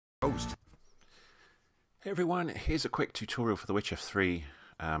Host. Hey everyone, here's a quick tutorial for The Witcher 3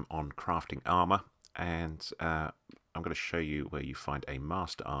 on crafting armor, and I'm going to show you where you find a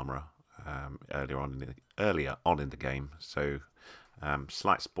master armorer earlier on in the game. So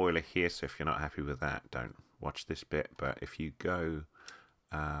slight spoiler here, so if you're not happy with that, don't watch this bit. But if you go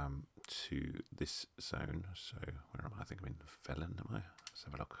to this zone, so where am I? I think I'm in Velen, am I? Let's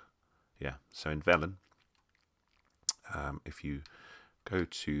have a look. Yeah, so in Velen, if you go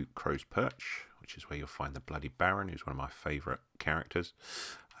to Crow's Perch, which is where you'll find the Bloody Baron, who's one of my favourite characters.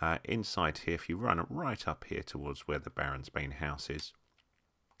 Inside here, if you run right up here towards where the Baron's main house is,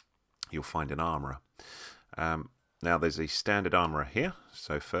 you'll find an armourer. Now there's a standard armourer here,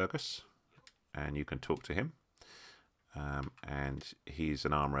 so Fergus, and you can talk to him. And he's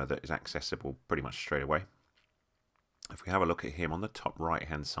an armourer that is accessible pretty much straight away. If we have a look at him on the top right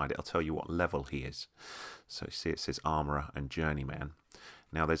hand side, it'll tell you what level he is. So you see it says Armourer and Journeyman.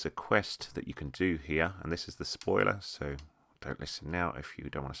 Now there's a quest that you can do here, and this is the spoiler, so don't listen now if you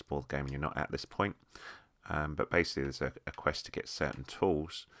don't want to spoil the game and you're not at this point. But basically there's a quest to get certain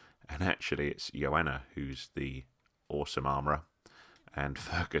tools, and actually it's Joanna who's the awesome armourer, and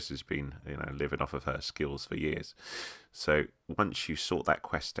Fergus has been living off of her skills for years. So once you sort that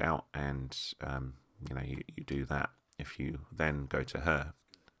quest out and you do that, if you then go to her,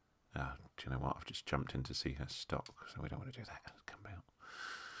 do you know what? I've just jumped in to see her stock, so we don't want to do that. Come out.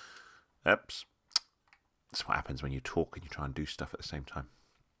 Oops. That's what happens when you talk and you try and do stuff at the same time.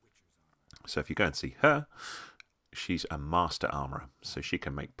 So if you go and see her, she's a master armourer, so she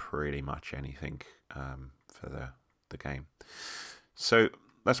can make pretty much anything for the game. So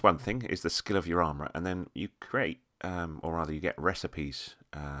that's one thing, is the skill of your armourer, and then you create, or rather you get recipes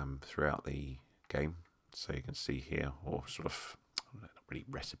throughout the game. So you can see here, or sort of, not really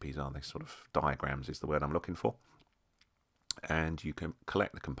recipes are they, sort of diagrams is the word I'm looking for. And you can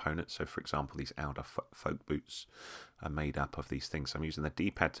collect the components. So for example, these outer folk boots are made up of these things. So I'm using the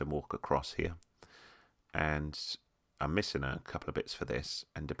D-pad to walk across here, and I'm missing a couple of bits for this.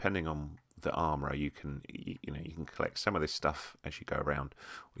 And depending on the armourer, you can collect some of this stuff as you go around,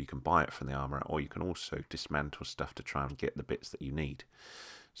 or you can buy it from the armourer, or you can also dismantle stuff to try and get the bits that you need.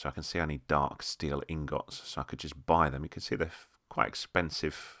 So I can see I need dark steel ingots, so I could just buy them. You can see they're quite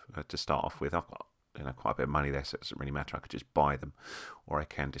expensive to start off with. I've got quite a bit of money there, so it doesn't really matter. I could just buy them, or I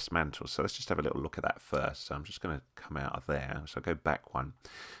can dismantle. So let's just have a little look at that first. So I'm just going to come out of there. So go back one,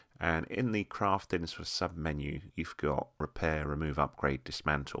 and in the crafting sort of sub menu, you've got repair, remove, upgrade,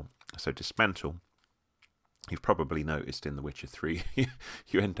 dismantle. So dismantle, you've probably noticed in The Witcher 3,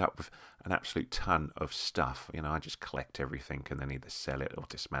 you end up with an absolute ton of stuff. I just collect everything and then either sell it or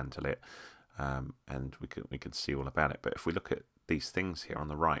dismantle it, and we can see all about it. But if we look at these things here on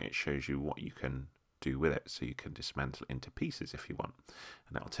the right, it shows you what you can do with it. So you can dismantle it into pieces if you want,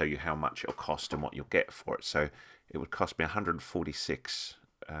 and that'll tell you how much it'll cost and what you'll get for it. So it would cost me 146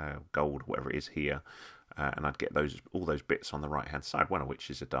 gold, whatever it is here. And I'd get all those bits on the right hand side, one of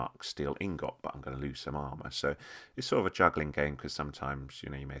which is a dark steel ingot, but I'm going to lose some armour. So it's sort of a juggling game, because sometimes you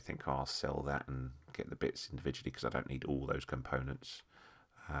may think, oh, I'll sell that and get the bits individually because I don't need all those components.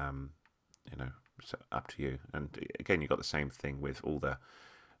 So up to you. And again, you've got the same thing with all the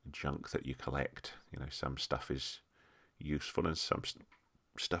junk that you collect. Some stuff is useful and some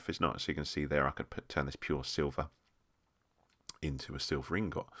stuff is not. So you can see there, I could turn this pure silver into a silver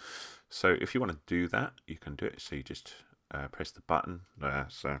ingot. So if you want to do that, you can do it. So you just press the button,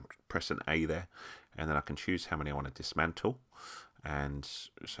 so press an A there, and then I can choose how many I want to dismantle. And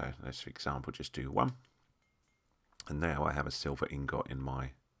so let's, for example, just do one, and now I have a silver ingot in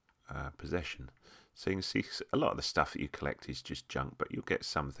my possession. So you can see a lot of the stuff that you collect is just junk, but you'll get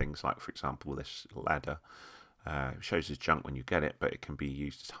some things like, for example, this ladder shows as junk when you get it, but it can be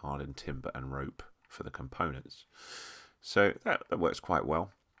used as hardened timber and rope for the components. So that works quite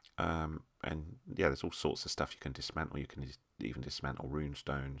well. And yeah, there's all sorts of stuff you can dismantle. You can even dismantle rune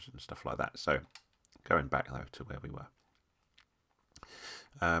stones and stuff like that. So going back though to where we were.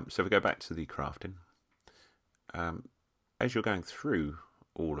 So if we go back to the crafting, as you're going through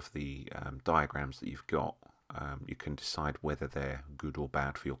all of the diagrams that you've got, you can decide whether they're good or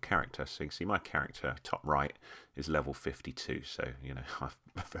bad for your character. So you can see my character, top right, is level 52. So, I'm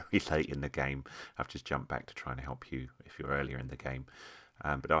very late in the game. I've just jumped back to try and help you if you're earlier in the game.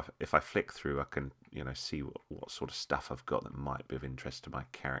 But if I flick through, I can, see what sort of stuff I've got that might be of interest to my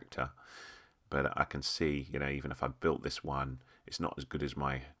character. But I can see, even if I built this one, it's not as good as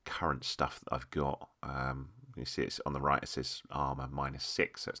my current stuff that I've got. You see it's on the right, it says armor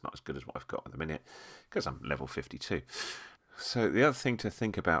 -6, so it's not as good as what I've got at the minute, because I'm level 52. So the other thing to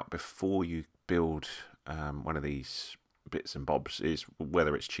think about before you build one of these bits and bobs is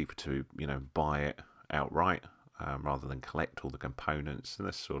whether it's cheaper to, you know, buy it outright rather than collect all the components. And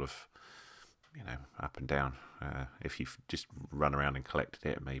this sort of, you know, up and down. If you've just run around and collected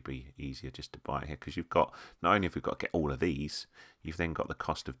it, it may be easier just to buy it here, because you've got, not only have you got to get all of these, you've then got the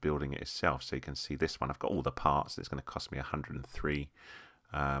cost of building it itself. So you can see this one, I've got all the parts. It's going to cost me 103.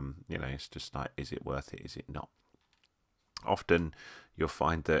 You know, it's just like, is it worth it? Is it not? Often you'll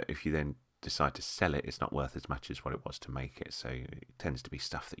find that if you then decide to sell it, it's not worth as much as what it was to make it. So it tends to be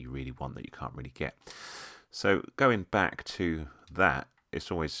stuff that you really want that you can't really get. So going back to that, it's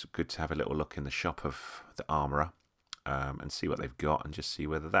always good to have a little look in the shop of the armourer and see what they've got, and just see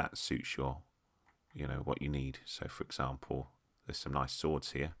whether that suits your, you know, what you need. So for example, there's some nice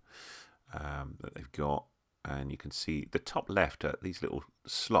swords here that they've got, and you can see the top left, these little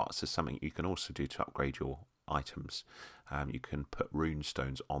slots, is something you can also do to upgrade your items. You can put rune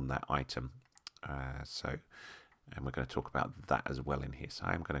stones on that item, and we're going to talk about that as well in here. So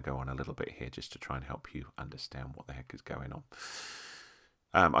I'm going to go on a little bit here just to try and help you understand what the heck is going on.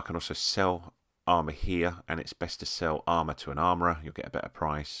 I can also sell armor here, and it's best to sell armor to an armorer. You'll get a better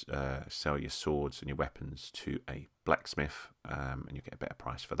price. Sell your swords and your weapons to a blacksmith, and you get a better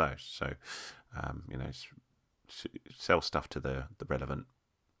price for those. So, you know, sell stuff to the relevant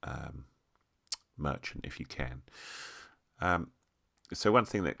merchant if you can. So one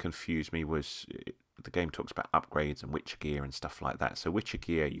thing that confused me was the game talks about upgrades and Witcher gear and stuff like that. So Witcher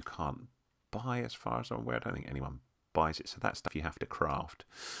gear you can't buy, as far as I'm aware. I don't think anyone buys it. So that stuff you have to craft.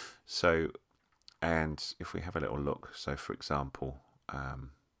 So, and if we have a little look, so for example,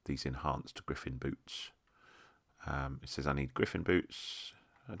 these enhanced griffin boots. It says I need griffin boots.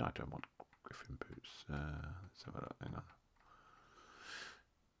 No, I don't want griffin boots. Let's have a look. Hang on.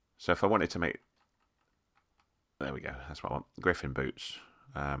 So if I wanted to make, there we go, that's what I want, griffin boots.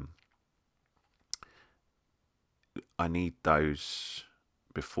 I need those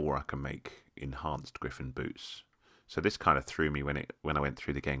before I can make enhanced griffin boots. So this kind of threw me when I went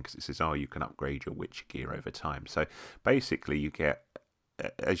through the game, because it says, oh, you can upgrade your Witcher gear over time. So basically you get,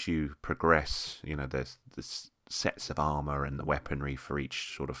 as you progress, you know, there's sets of armor and the weaponry for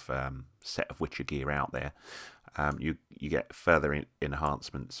each sort of set of Witcher gear out there. You get further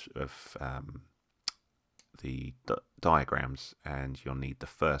enhancements of the diagrams, and you'll need the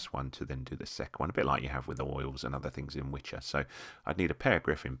first one to then do the second one, a bit like you have with oils and other things in Witcher. So I'd need a pair of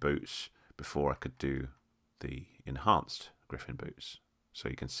griffin boots before I could do the enhanced griffin boots. So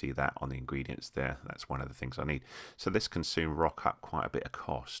you can see that on the ingredients there. That's one of the things I need. So this can soon rock up quite a bit of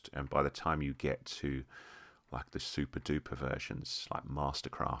cost, and by the time you get to like the super duper versions, like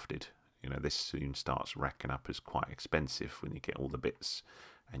mastercrafted, you know, this soon starts racking up as quite expensive when you get all the bits,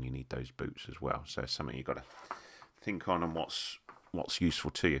 and you need those boots as well. So it's something you've got to think on, and what's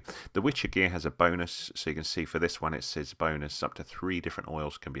useful to you. The Witcher gear has a bonus, so you can see for this one it says bonus up to 3 different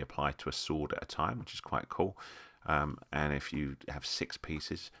oils can be applied to a sword at a time, which is quite cool. And if you have 6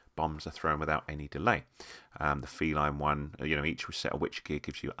 pieces, bombs are thrown without any delay. The feline one, you know, each set of Witcher gear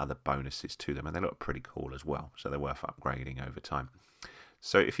gives you other bonuses to them, and they look pretty cool as well, so they're worth upgrading over time.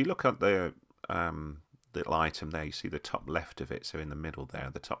 So if you look at the little item there, you see the top left of it, so in the middle there,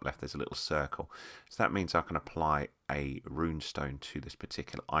 the top left, there's a little circle. So that means I can apply a rune stone to this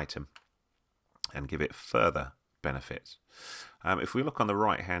particular item and give it further benefits. If we look on the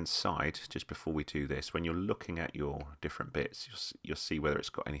right hand side, just before we do this, when you're looking at your different bits, you'll see whether it's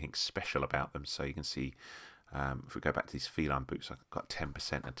got anything special about them. So you can see, if we go back to these feline boots, I've got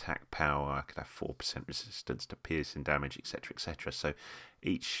 10% attack power, I could have 4% resistance to piercing damage, etc, etc. So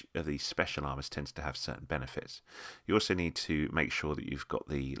each of these special armors tends to have certain benefits. You also need to make sure that you've got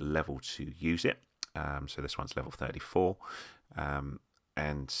the level to use it. So this one's level 34,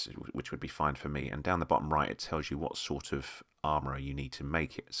 and which would be fine for me. And down the bottom right, it tells you what sort of armor you need to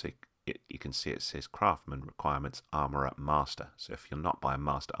make it. So you can see it says craftsman requirements armorer master. So if you're not by a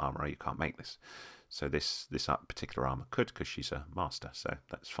master armorer, you can't make this. So this particular armor could, because she's a master, so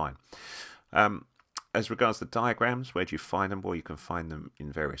that's fine. As regards the diagrams, where do you find them? Well, you can find them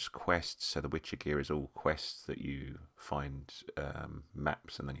in various quests. So the Witcher gear is all quests that you find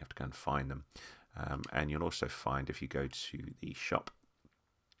maps, and then you have to go and find them. And you'll also find, if you go to the shop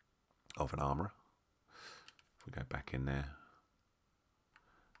of an armourer, if we go back in there,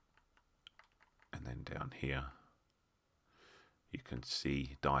 and then down here, you can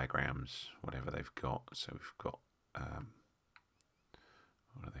see diagrams, whatever they've got. So we've got,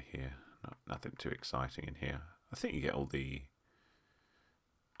 what are they here? Nothing too exciting in here. I think you get all the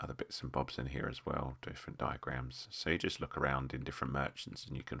other bits and bobs in here as well, different diagrams. So you just look around in different merchants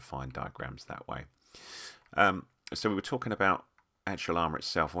and you can find diagrams that way. So we were talking about actual armor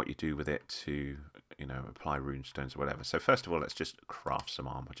itself, what you do with it to, you know, apply runestones or whatever. So first of all, let's just craft some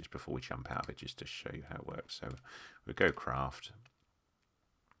armor just before we jump out of it, just to show you how it works. So we go craft,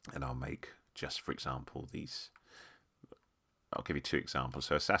 and I'll make, just for example, these. I'll give you 2 examples.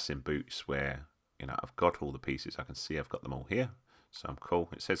 So assassin boots, where, you know, I've got all the pieces. I can see I've got them all here, so I'm cool.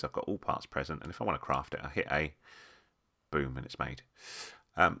 It says I've got all parts present, and if I want to craft it, I hit A, boom, and it's made.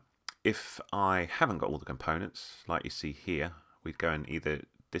 If I haven't got all the components, like you see here, we'd go and either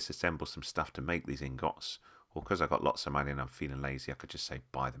disassemble some stuff to make these ingots, or because I've got lots of money and I'm feeling lazy, I could just say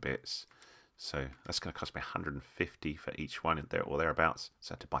buy the bits. So that's going to cost me 150 for each one, or thereabouts.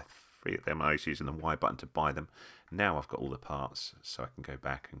 So I had to buy 3 of them. I was using the Y button to buy them. Now I've got all the parts, so I can go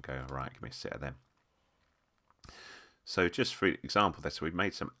back and go, right, give me a set of them. So just for example, so we've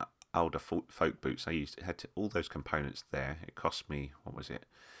made some older folk boots. I had all those components there. It cost me, what was it?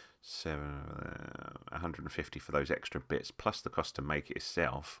 150 for those extra bits, plus the cost to make it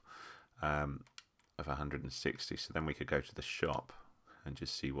itself of 160. So then we could go to the shop and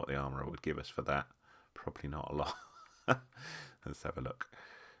just see what the armourer would give us for that. Probably not a lot. Let's have a look.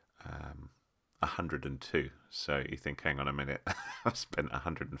 102. So you think, hang on a minute, I spent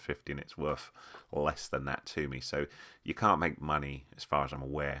 150 and it's worth less than that to me. So you can't make money, as far as I'm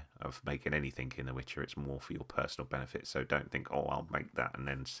aware, of making anything in The Witcher. It's more for your personal benefit. So don't think, oh, I'll make that and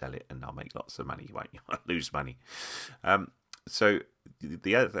then sell it and I'll make lots of money. You won't, you won't lose money. So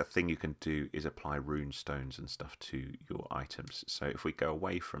the other thing you can do is apply rune stones and stuff to your items. So if we go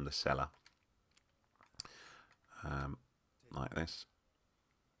away from the seller, like this,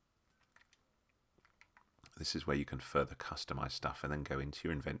 this is where you can further customize stuff, and then go into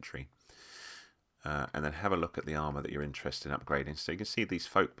your inventory and then have a look at the armor that you're interested in upgrading. So you can see these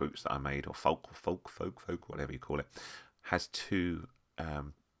folk boots that I made, or folk, whatever you call it, has 2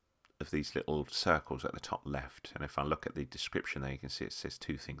 of these little circles at the top left. And if I look at the description there, you can see it says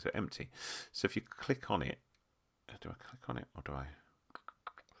 2 things are empty. So if you click on it, do I click on it, or do I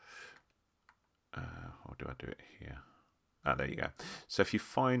do it here? Oh, there you go. So if you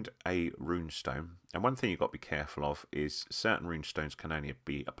find a runestone, and one thing you've got to be careful of is certain runestones can only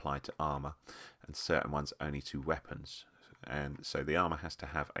be applied to armor, and certain ones only to weapons. And so the armor has to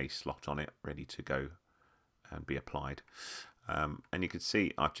have a slot on it ready to go and be applied. And you can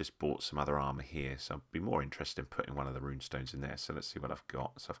see I've just bought some other armor here, so I'd be more interested in putting one of the runestones in there. So let's see what I've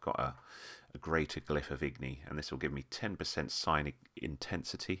got. So I've got a greater glyph of Igni, and this will give me 10% sign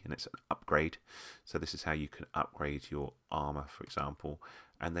intensity, and it's an upgrade. So this is how you can upgrade your armor, for example.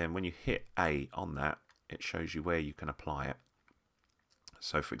 And then when you hit A on that, it shows you where you can apply it.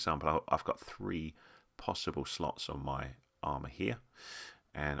 So for example, I've got 3 possible slots on my armor here,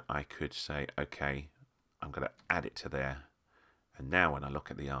 and I could say, okay, I'm going to add it to there. And now when I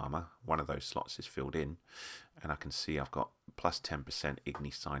look at the armor, one of those slots is filled in, and I can see I've got plus 10%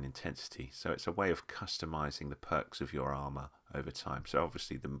 Igni sign intensity. So it's a way of customizing the perks of your armor over time. So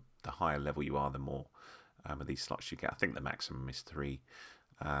obviously the higher level you are, the more of these slots you get. I think the maximum is 3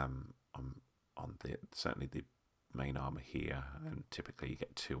 on certainly the main armor here, and typically you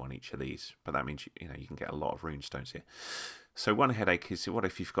get 2 on each of these. But that means you can get a lot of runestones here. So one headache is, what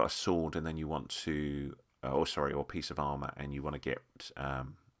if you've got a sword and then you want to or a piece of armor, and you want to get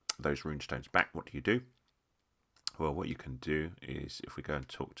those runestones back? What do you do? Well, what you can do is, if we go and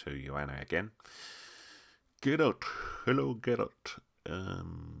talk to Joanna again, Geralt, hello Geralt,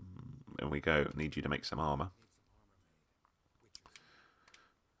 and we go, need you to make some armor.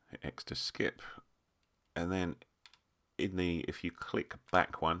 Hit X to skip, and then if you click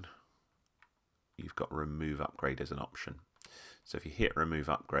back one, you've got remove upgrade as an option. So if you hit remove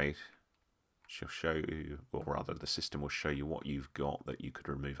upgrade, she'll show you, or rather the system will show you what you've got that you could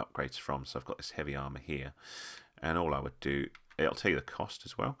remove upgrades from. So I've got this heavy armor here, and all I would do, it'll tell you the cost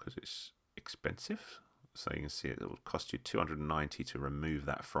as well, because it's expensive. So you can see it will cost you 290 to remove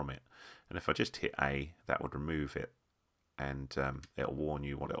that from it. And if I just hit A, that would remove it, and it'll warn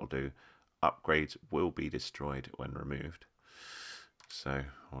you what it'll do. Upgrades will be destroyed when removed. So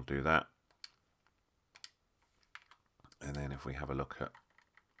I'll do that. And then if we have a look at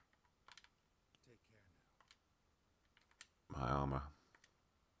my armor,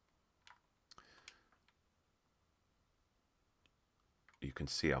 you can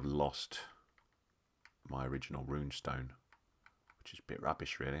see I've lost my original runestone, which is a bit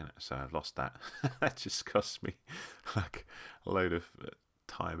rubbish really, isn't it? So I've lost that. That just cost me like a load of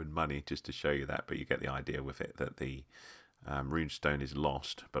time and money just to show you that, but you get the idea with it, that the runestone is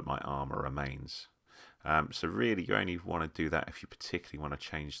lost but my armor remains. So really you only want to do that if you particularly want to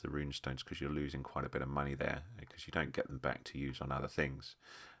change the runestones, because you're losing quite a bit of money there, because you don't get them back to use on other things.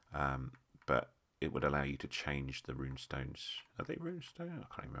 But it would allow you to change the runestones. Are they runestone?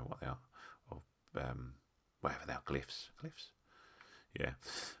 I can't remember what they are. Or whatever they are, glyphs. Glyphs? Yeah.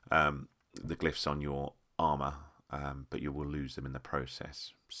 The glyphs on your armour, but you will lose them in the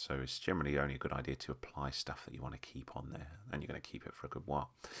process. So it's generally only a good idea to apply stuff that you want to keep on there, and you're going to keep it for a good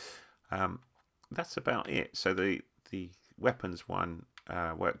while. That's about it. So the weapons one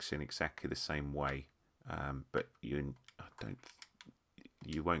works in exactly the same way, but you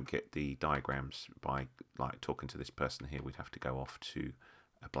won't get the diagrams by like talking to this person here. We'd have to go off to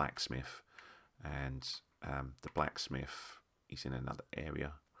a blacksmith, and the blacksmith is in another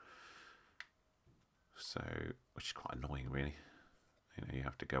area, so which is quite annoying, really. You know, you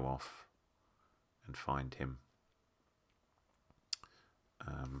have to go off and find him.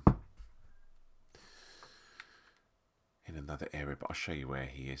 In another area, but I'll show you where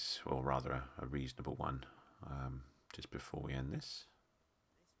he is, or rather a reasonable one, just before we end this.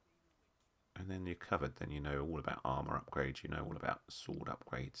 And then you're covered. Then you know all about armour upgrades, you know all about sword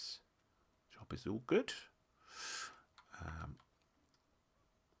upgrades. Job is all good.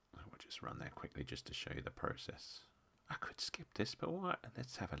 We'll just run there quickly just to show you the process. I could skip this, but what?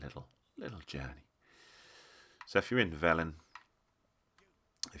 Let's have a little journey. So if you're in Velen,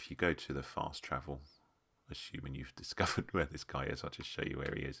 if you go to the fast travel, assuming you've discovered where this guy is, I'll just show you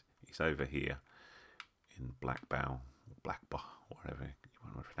where he is. He's over here in Blackbow, whatever you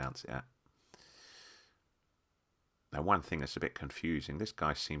want to pronounce it at. Now, one thing that's a bit confusing, this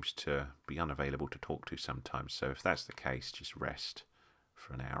guy seems to be unavailable to talk to sometimes, so if that's the case, just rest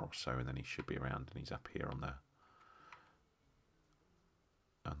for an hour or so, and then he should be around, and he's up here on the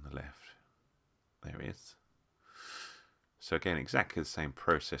left. There he is. So again, exactly the same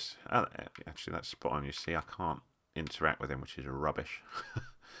process. Actually, that's spot on. You see, I can't interact with him, which is rubbish.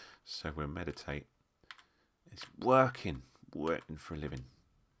 So we'll meditate. It's working for a living.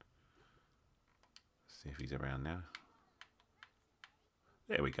 See if he's around now.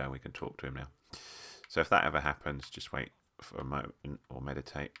 There we go, we can talk to him now. So if that ever happens, just wait for a moment or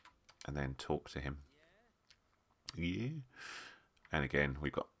meditate and then talk to him. Yeah. And again,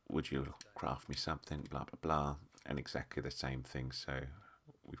 we've got, would you craft me something, blah, blah, blah. And exactly the same thing. So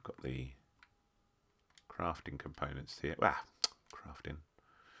we've got the crafting components here. Crafting.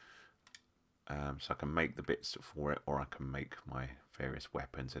 So I can make the bits for it, or I can make my various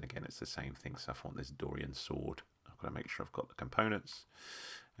weapons. And again, it's the same thing. So if I want this Dorian sword, I've got to make sure I've got the components.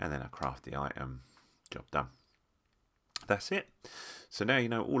 And then I craft the item. Job done. That's it. So now you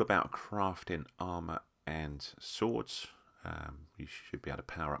know all about crafting armor and swords. You should be able to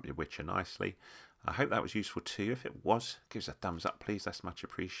power up your Witcher nicely. I hope that was useful to you. If it was, give us a thumbs up, please. That's much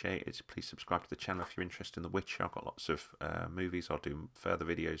appreciated. Please subscribe to the channel if you're interested in The Witcher. I've got lots of movies. I'll do further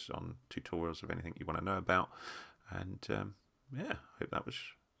videos on tutorials of anything you want to know about. And yeah, I hope that was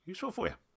useful for you.